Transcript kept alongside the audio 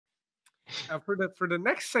for the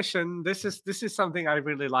next session, this is something I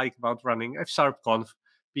really like about running fsharpConf,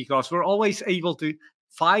 because we're always able to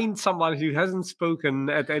find someone who hasn't spoken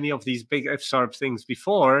at any of these big F# things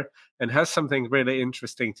before and has something really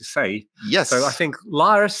interesting to say. Yes. So I think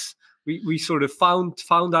Lars, we sort of found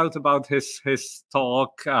out about his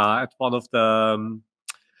talk at one of the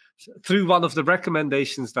through one of the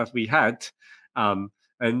recommendations that we had.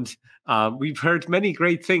 And we've heard many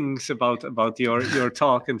great things about your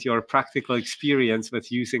talk and your practical experience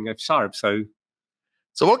with using F#. So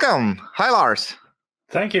welcome. Hi, Lars.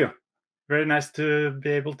 Thank you. Very nice to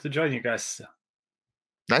be able to join you guys.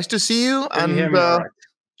 Nice to see you. Can you hear me all right?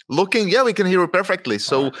 Looking, yeah, we can hear you perfectly.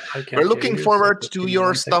 So we're looking forward to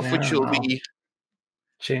your stuff, which will be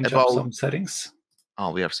change up some settings.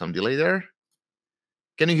 Oh, we have some delay there.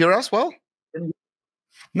 Can you hear us well?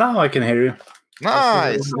 Now I can hear you.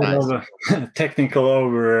 Nice. Technical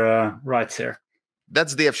overrides here.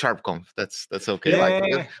 That's the fsharpConf. That's okay.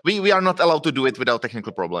 Yeah. We are not allowed to do it without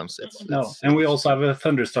technical problems. And we also have a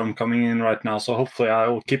thunderstorm coming in right now, so hopefully I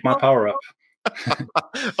will keep my power up.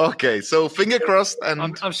 Okay, so finger crossed. And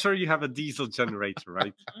I'm sure you have a diesel generator,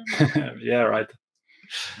 right? Yeah, right.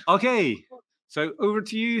 Okay, so over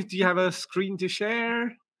to you. Do you have a screen to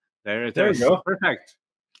share? There it is. You go. Perfect.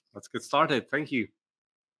 Let's get started. Thank you.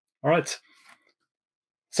 All right.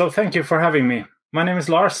 So thank you for having me. My name is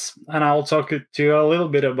Lars, and I'll talk to you a little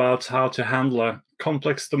bit about how to handle a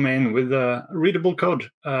complex domain with readable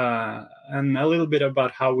code, and a little bit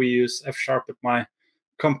about how we use F# at my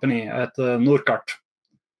company at Norcart.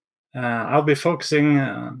 I'll be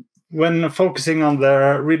focusing, when focusing on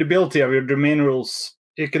the readability of your domain rules,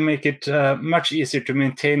 you can make it much easier to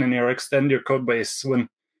maintain and extend your code base when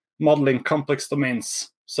modeling complex domains.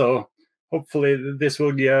 So hopefully this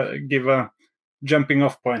will give a jumping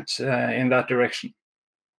off point in that direction.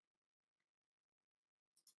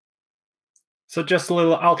 So just a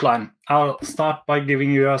little outline. I'll start by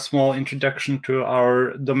giving you a small introduction to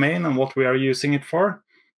our domain and what we are using it for.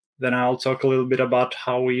 Then I'll talk a little bit about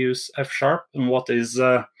how we use F# and what is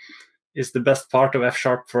the best part of F#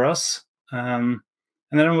 for us. And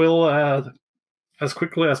then we'll, as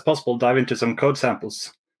quickly as possible, dive into some code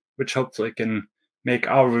samples, which hopefully can make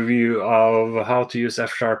our review of how to use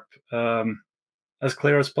F# as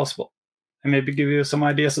clear as possible, and maybe give you some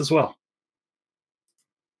ideas as well.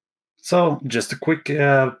 So just a quick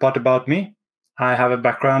part about me. I have a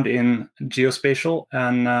background in geospatial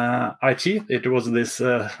and IT. It was this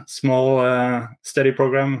small study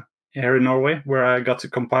program here in Norway where I got to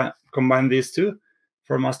combine these two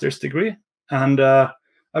for a master's degree. And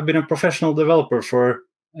I've been a professional developer for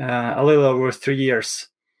a little over 3 years.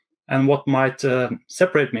 And what might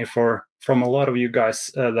separate me from a lot of you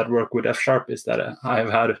guys that work with F# is that I've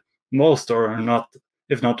had most, or not,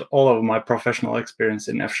 if not all, of my professional experience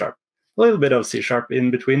in F#. A little bit of C#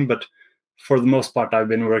 in between, but for the most part, I've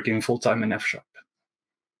been working full-time in F#.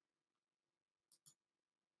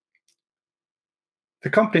 The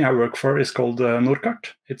company I work for is called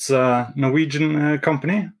Norcart. It's a Norwegian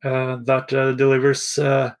company that delivers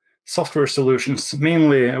software solutions,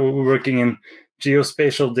 mainly working in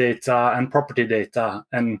geospatial data and property data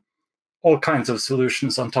and all kinds of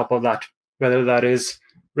solutions on top of that, whether that is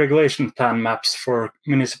regulation plan maps for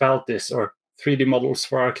municipalities or 3D models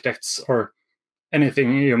for architects or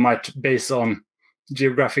anything you might base on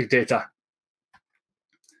geographic data.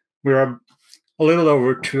 We are a little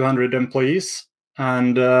over 200 employees,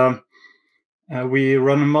 and we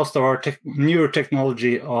run most of our newer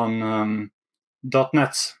technology on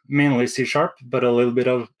 .net, mainly C#, but a little bit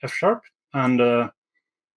of F#. And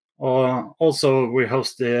also we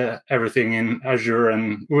host everything in Azure,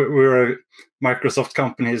 and we're a Microsoft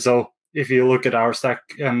company. So if you look at our stack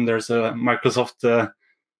and there's a Microsoft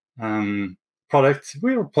product,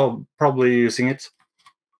 we're probably using it.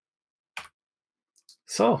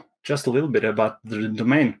 So just a little bit about the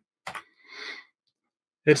domain.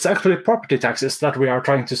 It's actually property taxes that we are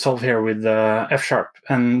trying to solve here with F#.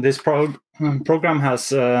 And this program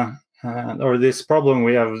has, or this problem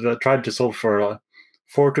we have tried to solve for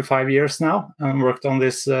 4 to 5 years now, and worked on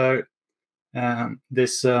this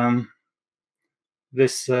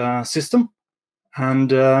system. And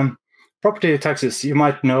property taxes, you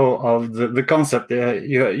might know of the concept.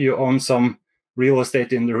 You own some real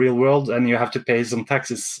estate in the real world, and you have to pay some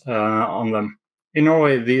taxes on them. In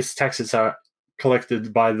Norway, these taxes are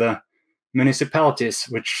collected by the municipalities,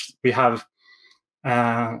 which we have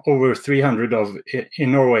over 300 of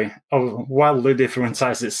in Norway, of wildly different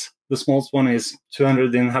sizes. The smallest one is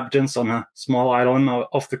 200 inhabitants on a small island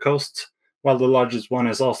off the coast, while the largest one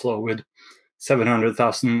is Oslo with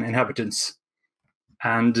 700,000 inhabitants.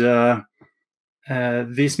 And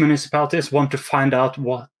these municipalities want to find out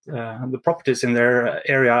what the properties in their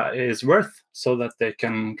area is worth so that they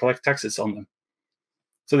can collect taxes on them.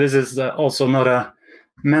 So this is also not a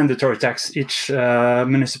mandatory tax. Each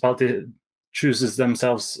municipality chooses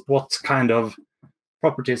themselves what kind of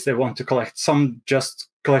properties they want to collect. Some just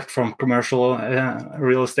collect from commercial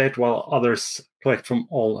real estate, while others collect from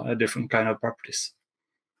all different kind of properties.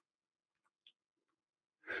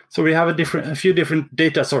 So we have a few different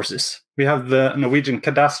data sources. We have the Norwegian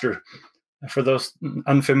cadastre. For those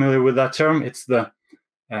unfamiliar with that term, it's the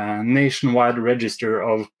nationwide register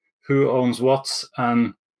of who owns what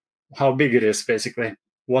and how big it is, basically.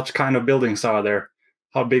 What kind of buildings are there?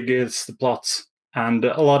 How big is the plots? And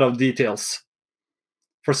a lot of details.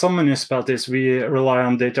 For some municipalities, we rely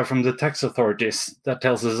on data from the tax authorities. That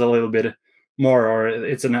tells us a little bit more, or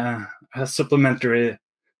it's a supplementary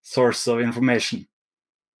source of information.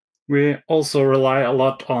 We also rely a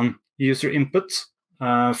lot on user input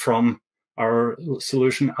from our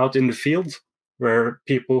solution out in the field, where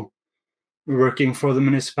people working for the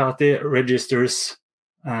municipality registers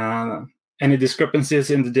any discrepancies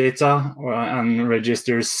in the data and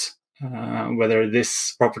registers whether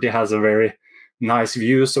this property has a very nice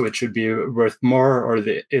view, so it should be worth more, or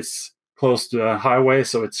it's close to a highway,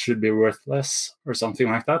 so it should be worth less, or something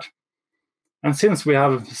like that. And since we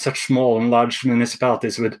have such small and large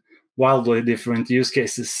municipalities with wildly different use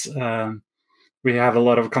cases, we have a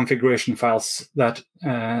lot of configuration files that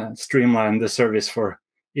streamline the service for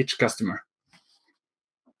each customer.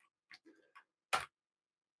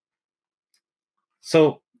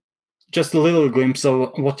 So just a little glimpse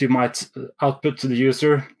of what you might output to the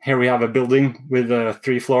user. Here we have a building with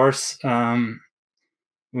 3 floors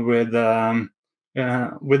with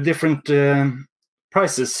different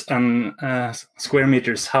prices and square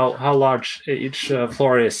meters, how large each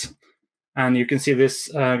floor is. And you can see this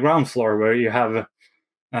ground floor where you have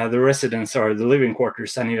the residence or the living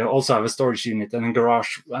quarters, and you also have a storage unit and a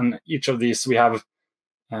garage. And each of these we have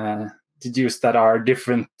deduced that are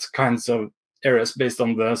different kinds of areas based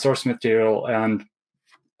on the source material, and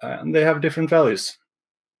they have different values.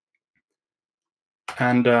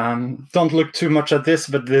 And don't look too much at this,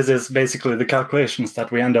 but this is basically the calculations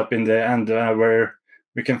that we end up in the end, where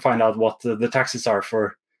we can find out what the taxes are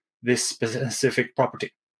for this specific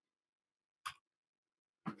property.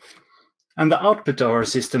 And the output of our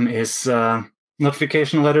system is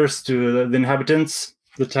notification letters to the inhabitants,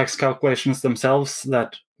 the tax calculations themselves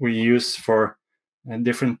that we use for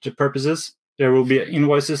different purposes. There will be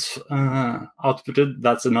invoices outputted.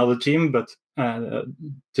 That's another team, but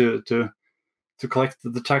to collect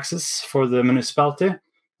the taxes for the municipality,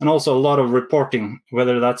 and also a lot of reporting,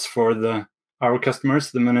 whether that's for our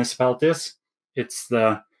customers, the municipalities. It's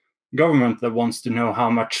the government that wants to know how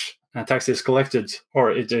much tax is collected,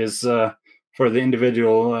 or it is for the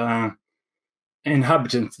individual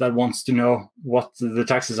inhabitant that wants to know what the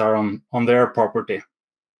taxes are on their property.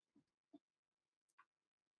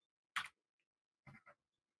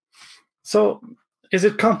 So, is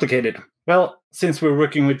it complicated? Well, since we're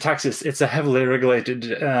working with taxes, it's a heavily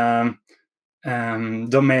regulated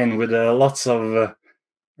domain with lots of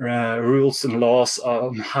rules and laws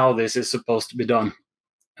on how this is supposed to be done.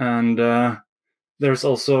 And there's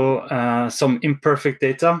also some imperfect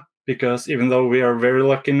data, because even though we are very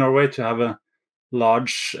lucky in Norway to have a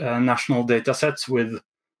large national data sets with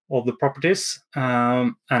all the properties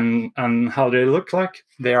and how they look like,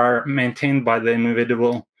 they are maintained by the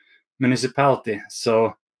individual municipality.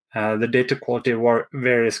 So the data quality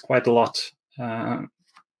varies quite a lot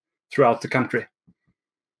throughout the country.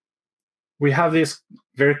 We have these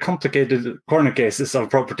very complicated corner cases of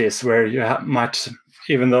properties where you might,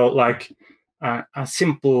 even though like a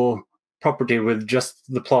simple property with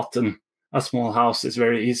just the plot and a small house is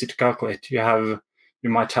very easy to calculate. You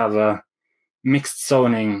might have a mixed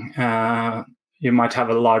zoning. You might have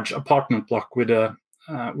a large apartment block with a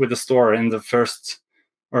store in the first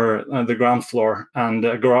or the ground floor, and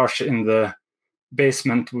a garage in the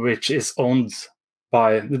basement, which is owned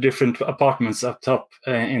by the different apartments up top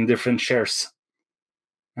in different shares.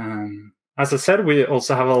 As I said, we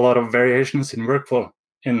also have a lot of variations in workflow.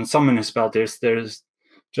 In some municipalities, there's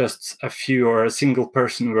just a few or a single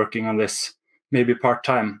person working on this, maybe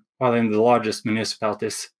part-time, while in the largest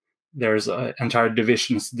municipalities, there's entire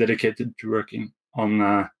divisions dedicated to working on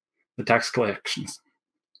the tax collections.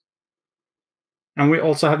 And we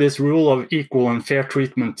also have this rule of equal and fair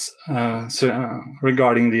treatment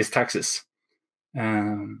regarding these taxes.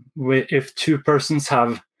 If 2 persons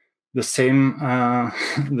have the same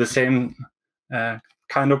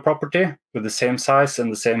kind of property with the same size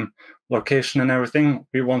and the same location and everything,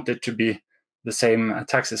 we want it to be the same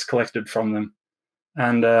taxes collected from them.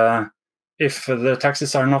 And if the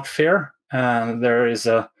taxes are not fair, there is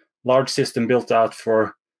a large system built out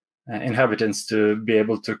for inhabitants to be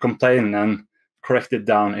able to complain and correct it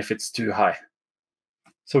down if it's too high.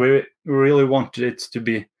 So we really wanted it to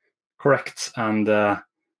be correct, and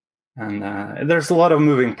there's a lot of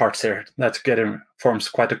moving parts here that forms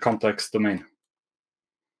quite a complex domain.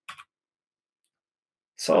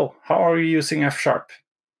 So how are you using F#?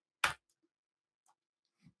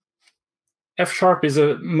 F# is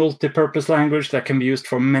a multi-purpose language that can be used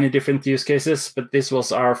for many different use cases, but this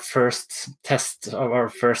was our first test of our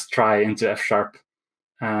first try into F#.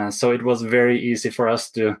 So it was very easy for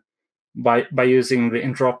us to, by using the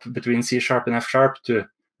interop between C# and F#, to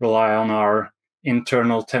rely on our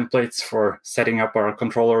internal templates for setting up our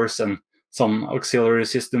controllers and some auxiliary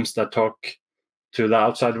systems that talk to the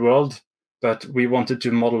outside world. But we wanted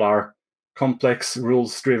to model our complex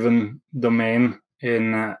rules-driven domain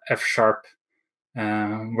in F#,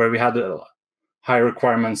 where we had high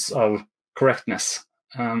requirements of correctness.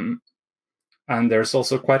 And there's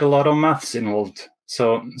also quite a lot of maths involved.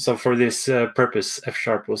 So for this purpose, F#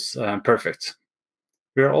 was perfect.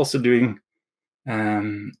 We are also doing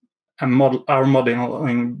our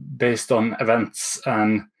modeling based on events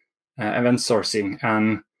and event sourcing.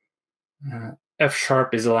 And F#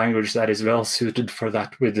 is a language that is well suited for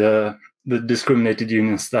that, with the discriminated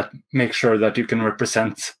unions that make sure that you can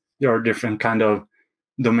represent your different kind of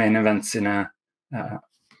domain events in a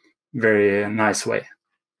very nice way.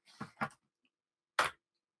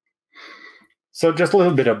 So just a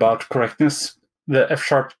little bit about correctness. The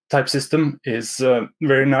F# type system is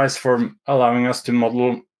very nice for allowing us to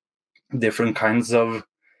model different kinds of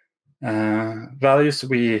values.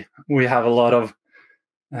 We have a lot of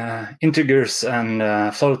integers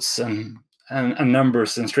and floats and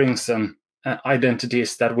numbers and strings and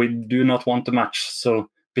identities that we do not want to match. So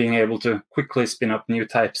being able to quickly spin up new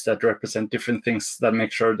types that represent different things that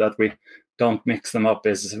make sure that we don't mix them up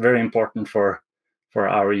is very important for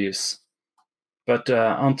our use. But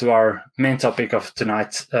onto our main topic of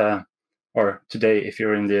tonight, or today if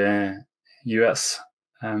you're in the US,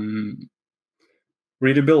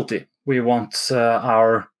 readability. We want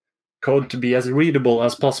our code to be as readable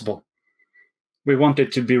as possible. We want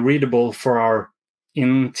it to be readable for our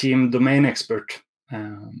in-team domain expert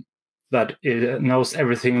that knows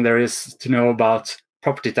everything there is to know about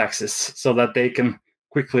property taxes, so that they can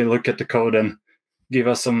quickly look at the code and give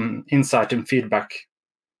us some insight and feedback.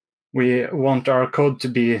 We want our code to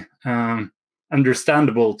be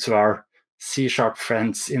understandable to our C#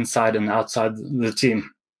 friends inside and outside the team.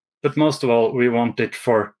 But most of all, we want it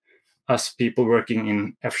for us people working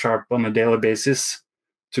in F# on a daily basis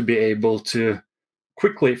to be able to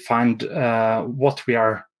quickly find what we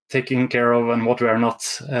are taking care of and what we are not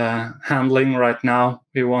handling right now.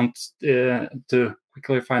 We want to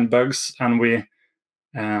quickly find bugs, and we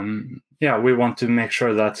want to make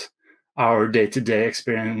sure that our day-to-day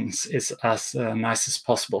experience is as nice as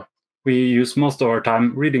possible. We use most of our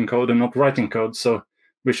time reading code and not writing code, so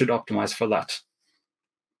we should optimize for that.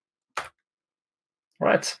 All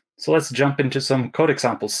right, so let's jump into some code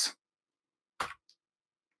examples.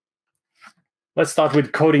 Let's start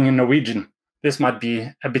with coding in Norwegian. This might be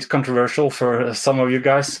a bit controversial for some of you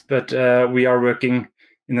guys, but we are working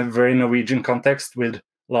in a very Norwegian context with a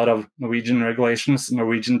lot of Norwegian regulations,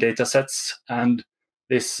 Norwegian data sets, and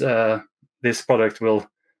this product will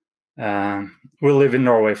live in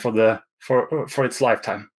Norway for its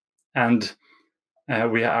lifetime. And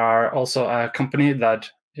we are also a company that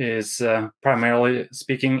is primarily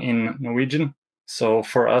speaking in Norwegian. So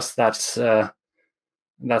for us, that's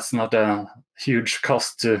not a huge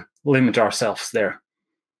cost to limit ourselves there.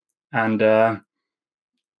 And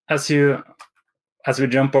as we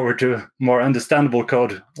jump over to more understandable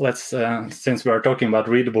code, let's since we are talking about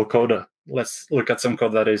readable code, let's look at some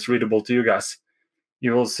code that is readable to you guys.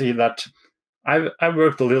 You will see that I've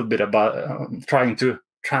worked a little bit about trying to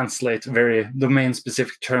translate very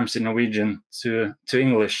domain-specific terms in Norwegian to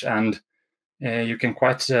English, and you can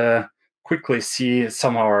quite quickly see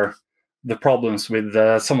some of the problems with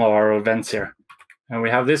some of our events here. And we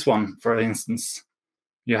have this one, for instance.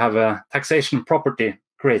 You have a taxation property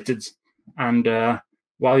created, and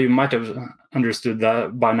while you might have understood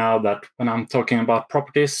that by now that when I'm talking about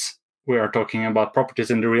properties, we are talking about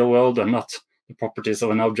properties in the real world and not the properties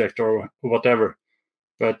of an object or whatever.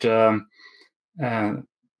 But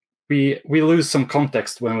we lose some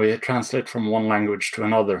context when we translate from one language to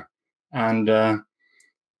another. And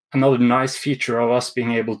another nice feature of us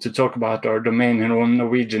being able to talk about our domain in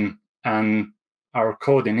Norwegian and our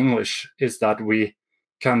code in English is that we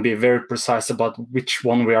can be very precise about which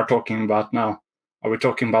one we are talking about now. Are we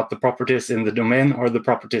talking about the properties in the domain or the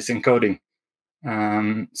properties in coding?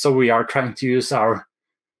 So we are trying to use our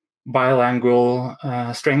bilingual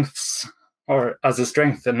strengths or as a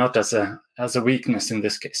strength and not as a weakness in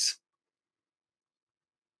this case.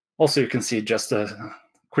 Also, you can see just a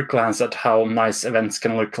quick glance at how nice events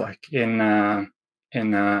can look like in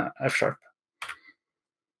F#.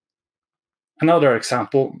 Another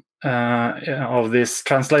example of this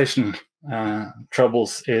translation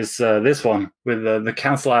troubles is this one with the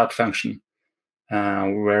cancel out function,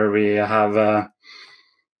 where we have a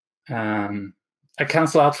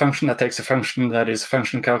cancel out function that takes a function that is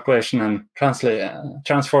function calculation and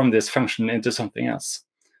transform this function into something else.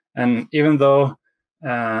 And even though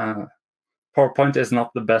PowerPoint is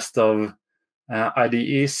not the best of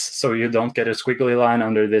IDEs, so you don't get a squiggly line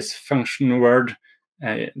under this function word,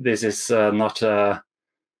 this is not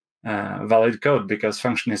valid code because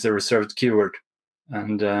function is a reserved keyword.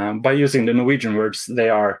 And by using the Norwegian words, they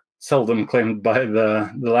are seldom claimed by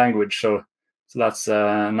the language, so that's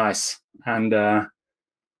nice. And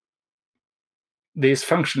these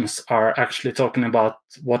functions are actually talking about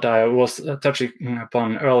what I was touching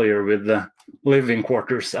upon earlier with the living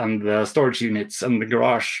quarters and the storage units and the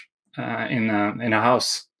garage in a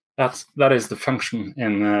house. That is the function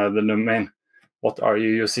in the domain. What are you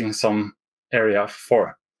using some area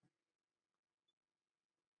for?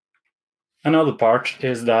 Another part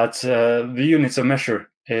is that the units of measure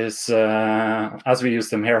is, as we use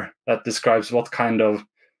them here, that describes what kind of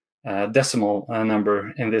decimal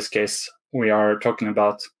number, in this case, we are talking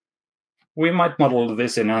about. We might model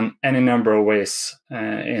this in any number of ways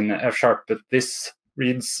in F#, but this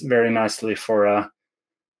reads very nicely for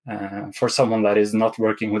someone that is not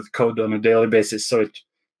working with code on a daily basis. So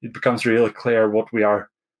it becomes really clear what we are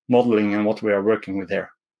modeling and what we are working with here.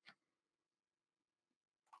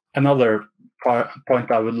 Another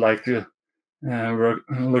point I would like to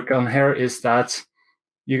look on here is that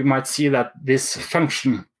you might see that this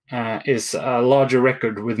function is a larger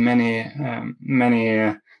record with many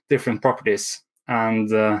different properties,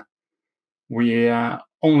 and we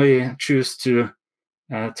only choose to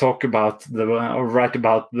talk about or write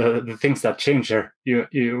about the things that change here.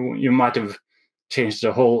 You might have changed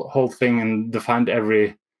the whole thing and defined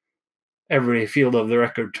every field of the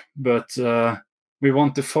record, but we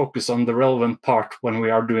want to focus on the relevant part when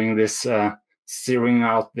we are doing this zeroing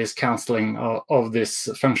out this canceling of this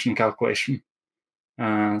function calculation.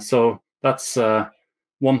 So that's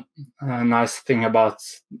one nice thing about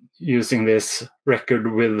using this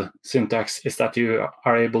record with syntax, is that you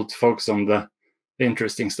are able to focus on the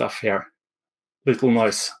interesting stuff here. Little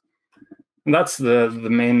noise. And that's the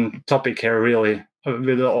main topic here, really,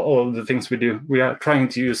 with all of the things we do. We are trying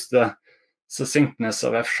to use the succinctness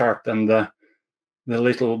of F# and the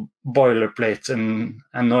little boilerplate and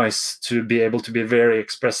noise to be able to be very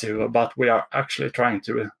expressive about what we are actually trying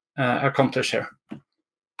to accomplish here.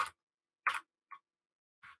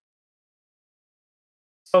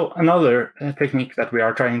 So another technique that we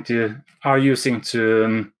are using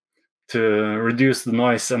to reduce the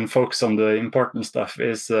noise and focus on the important stuff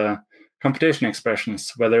is computation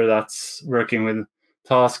expressions, whether that's working with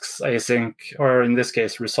tasks, async, or in this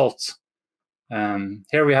case, results.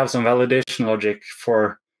 Here we have some validation logic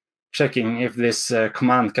for checking if this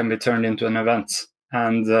command can be turned into an event.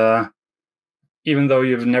 And even though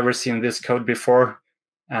you've never seen this code before,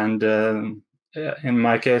 and in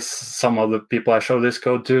my case, some of the people I show this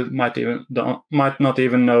code to might not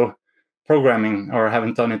even know programming or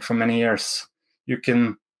haven't done it for many years, you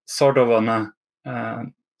can sort of on a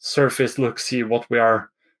surface look see what we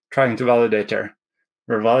are trying to validate here.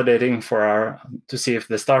 We're validating to see if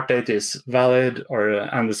the start date is valid,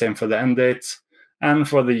 and the same for the end date, and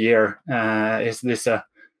for the year. Is this a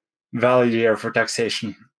valid year for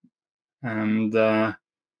taxation? And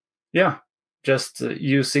yeah, just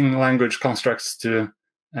using language constructs to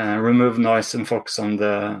remove noise and focus on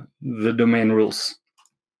the domain rules.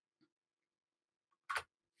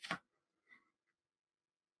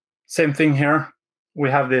 Same thing here. We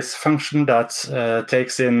have this function that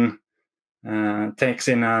takes in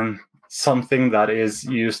something that is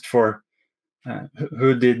used for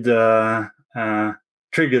who did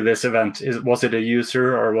trigger this event. Was it a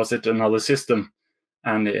user or was it another system?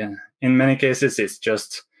 And in many cases, it's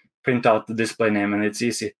just print out the display name and it's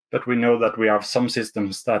easy. But we know that we have some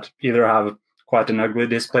systems that either have quite an ugly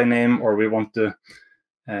display name or we want to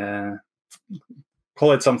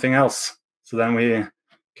call it something else. So then we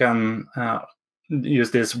can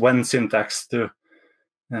use this when syntax to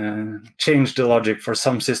change the logic for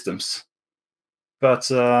some systems. But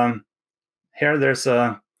here there's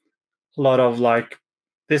a lot of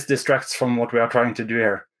this distracts from what we are trying to do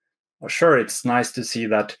here. sure, it's nice to see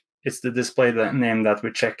that it's the display name that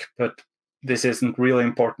we check, but this isn't really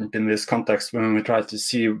important in this context when we try to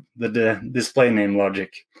see the display name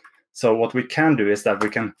logic. So what we can do is that we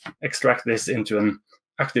can extract this into an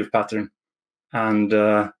active pattern, and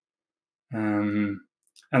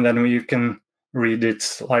then you can read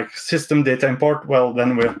it like system data import. Well,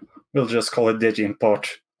 then we'll just call it data import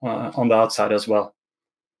on the outside as well.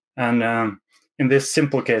 And in this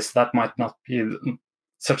simple case, that might not be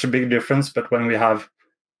such a big difference, but when we have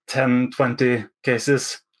 10, 20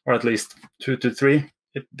 cases, or at least 2 to 3,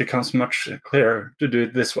 it becomes much clearer to do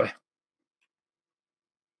it this way.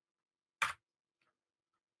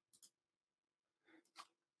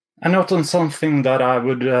 A note on something that I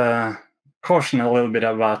would caution a little bit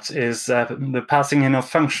about is the passing in of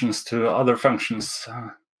functions to other functions.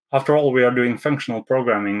 After all, we are doing functional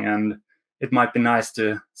programming, and it might be nice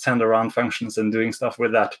to send around functions and doing stuff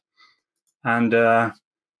with that. And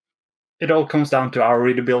it all comes down to our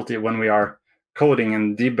readability when we are coding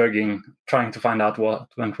and debugging, trying to find out what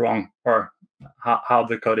went wrong or how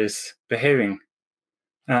the code is behaving.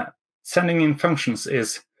 Sending in functions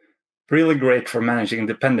is really great for managing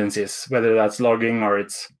dependencies, whether that's logging or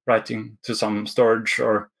it's writing to some storage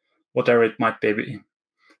or whatever it might be.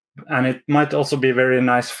 And it might also be very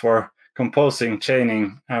nice for composing,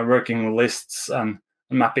 chaining, working with lists and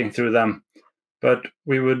mapping through them. But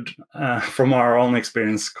we would, from our own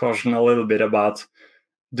experience, caution a little bit about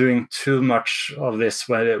doing too much of this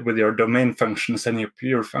with your domain functions and your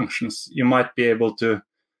pure functions. You might be able to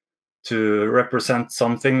represent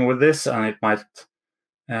something with this, and it might,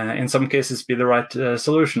 in some cases, be the right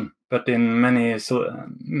solution. But in many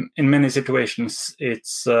situations, it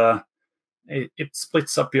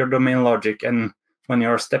splits up your domain logic, and when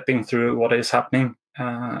you're stepping through what is happening,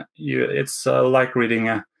 it's like reading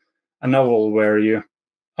a novel where you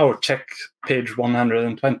check page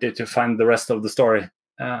 120 to find the rest of the story.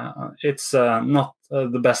 It's not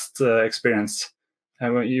the best experience.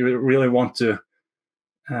 You really want to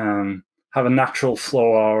have a natural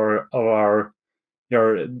flow of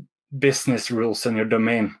your business rules and your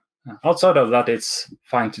domain. Outside of that, it's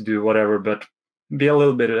fine to do whatever, but be a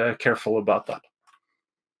little bit careful about that.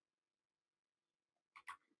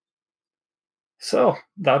 So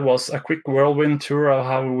that was a quick whirlwind tour of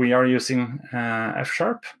how we are using F#.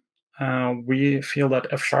 We feel that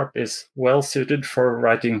F# is well suited for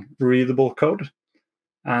writing readable code,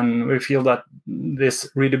 and we feel that this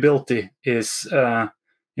readability is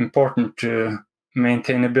important to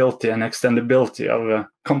maintainability and extendability of a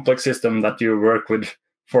complex system that you work with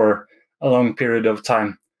for a long period of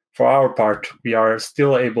time. For our part, we are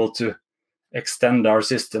still able to extend our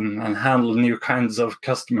system and handle new kinds of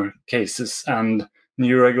customer cases and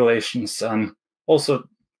new regulations, and also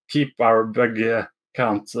keep our bug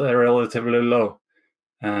count relatively low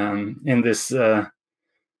in this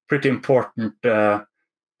pretty important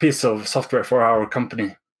piece of software for our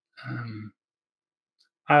company.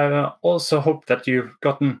 I also hope that you've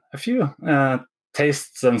gotten a few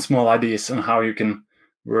tastes and small ideas on how you can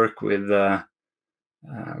work with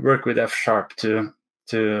F#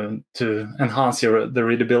 to enhance the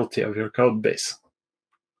readability of your code base.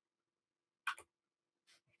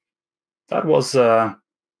 That was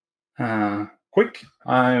quick.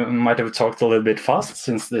 I might have talked a little bit fast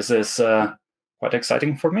since this is quite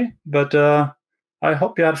exciting for me, but I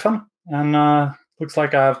hope you had fun, and looks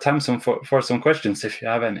like I have time for some questions if you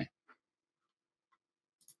have any.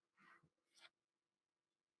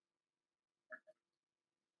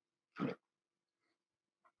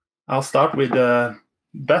 I'll start with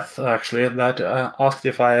Beth, actually, that asked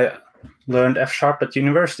if I learned F# at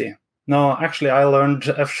university. No, actually, I learned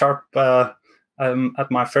F#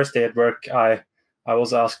 at my first day at work. I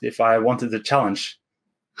was asked if I wanted a challenge,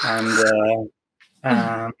 and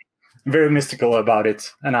very mystical about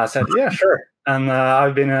it. And I said, yeah, sure. And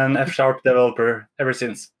I've been an F# developer ever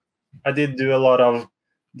since. I did do a lot of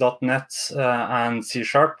 .NET and C#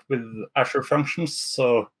 with Azure functions,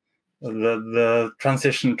 so the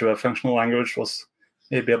transition to a functional language was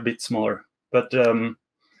maybe a bit smaller. But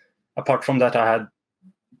apart from that, I had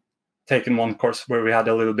taken one course where we had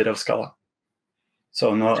a little bit of Scala.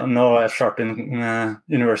 So no F# in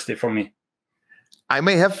university for me. I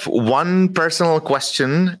may have one personal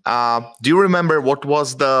question. Do you remember what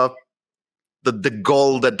was the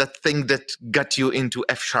goal, that thing that got you into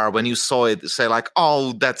F# when you saw it? Say like,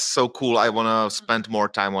 oh, that's so cool, I want to spend more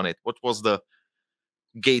time on it. What was the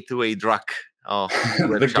gateway drug? Oh,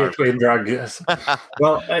 the gateway drug, yes.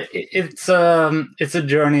 Well, it's a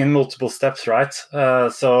journey in multiple steps, right?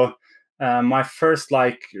 So my first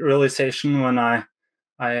realization when I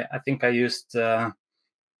think I used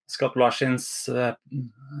Scott Lashin's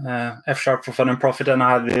F# for Fun and Profit, and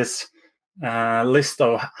I had this list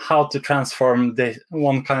of how to transform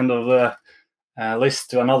one kind of list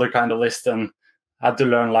to another kind of list, and had to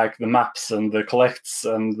learn like the maps and the collects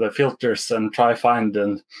and the filters and try find,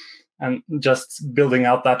 and just building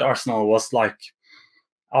out that arsenal was like,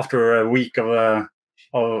 after a week of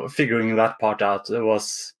figuring that part out, it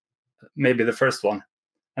was maybe the first one.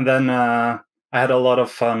 And then I had a lot of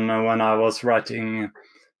fun when I was writing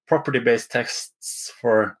property-based texts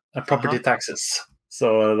for property taxes.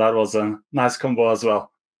 So that was a nice combo as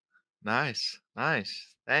well. Nice. Thanks.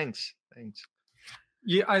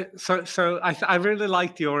 Yeah, I really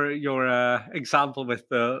liked your example with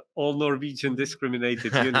the all Norwegian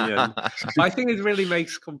discriminated union. I think it really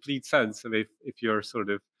makes complete sense if you're sort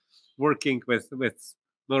of working with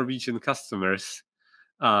Norwegian customers.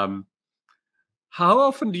 How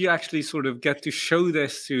often do you actually sort of get to show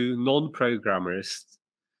this to non-programmers?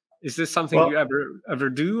 Is this something you ever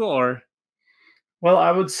do, or? Well,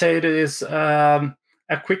 I would say it is a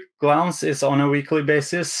quick glance is on a weekly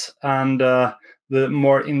basis, and the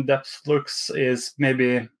more in-depth looks is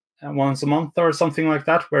maybe once a month or something like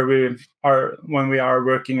that, when we are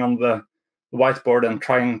working on the whiteboard and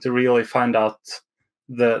trying to really find out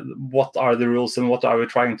what are the rules and what are we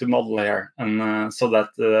trying to model here, and so that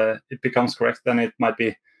it becomes correct. Then it might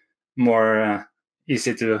be more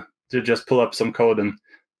easy to just pull up some code and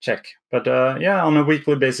check. But on a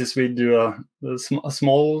weekly basis we do a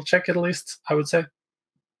small check, at least, I would say.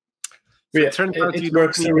 So it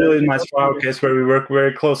works really nice for our case, where we work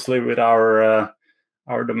very closely with our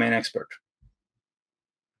domain expert.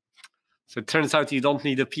 So it turns out you don't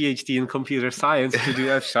need a PhD in computer science to do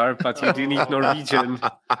F#, but you do need Norwegian.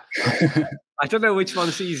 I don't know which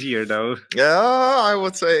one's easier, though. Yeah, I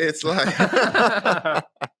would say it's like...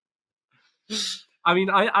 I mean,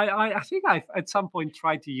 I think I've at some point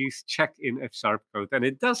tried to use check in F# code, and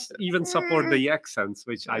it does even support the accents,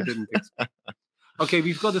 which I didn't expect. Okay,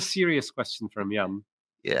 we've got a serious question from Jan.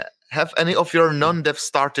 Yeah. Have any of your non-devs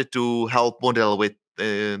started to help model with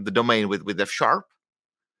the domain with F#?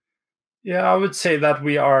 Yeah, I would say that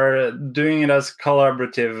we are doing it as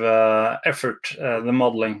collaborative effort, the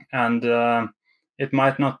modeling. And it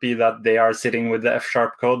might not be that they are sitting with the F#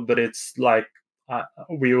 code, but it's like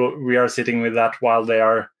we are sitting with that while they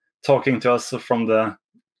are talking to us from the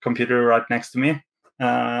computer right next to me.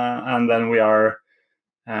 And then we are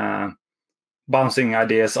bouncing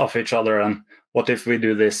ideas off each other, and what if we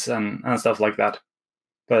do this, and stuff like that.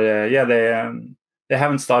 But they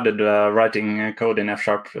haven't started writing code in F#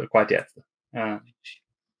 quite yet. That's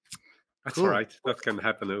cool. All right. That can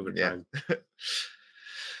happen over time.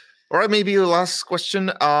 All right, maybe your last question.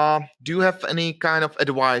 Do you have any kind of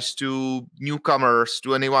advice to newcomers,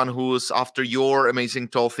 to anyone who's after your amazing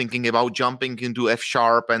talk thinking about jumping into F#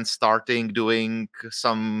 and starting doing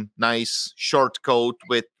some nice short code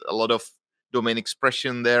with a lot of domain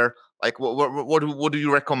expression there? Like, what do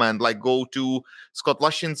you recommend? Like, go to Scott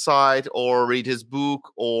Lashin's site, or read his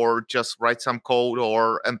book, or just write some code,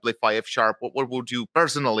 or amplify F#? What would you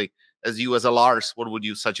personally, as a Lars, what would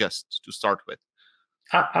you suggest to start with?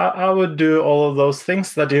 I would do all of those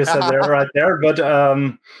things that you said there, right there. But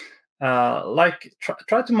like,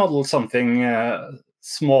 try to model something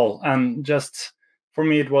small, and just, for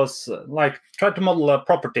me, it was like, try to model a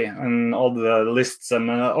property and all the lists and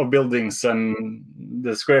of buildings and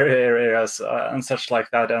the square areas and such like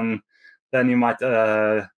that. And then you might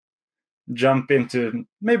jump into,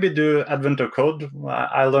 maybe do Advent of Code.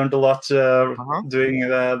 I learned a lot doing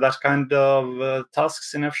that kind of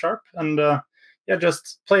tasks in F#. And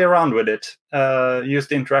just play around with it. Use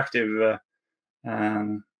the interactive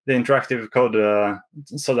code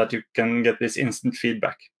so that you can get this instant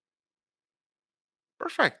feedback.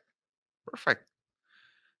 Perfect.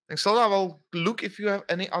 Thanks a lot. Well, look if you have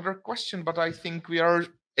any other question, but I think we are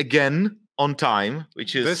again on time,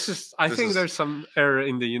 which is... I think there's some error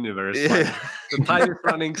in the universe. Like the time is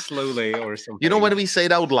running slowly or something. You know, when we say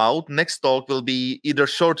it out loud, next talk will be either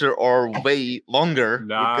shorter or way longer,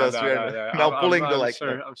 because we are now pulling the like...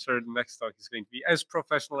 I'm sure the next talk is going to be as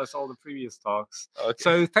professional as all the previous talks. Okay.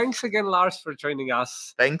 So thanks again, Lars, for joining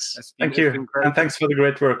us. Thanks. Thank you. And thanks for the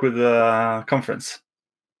great work with the conference.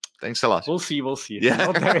 Thanks a lot. We'll see. Yeah.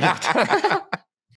 Not there yet.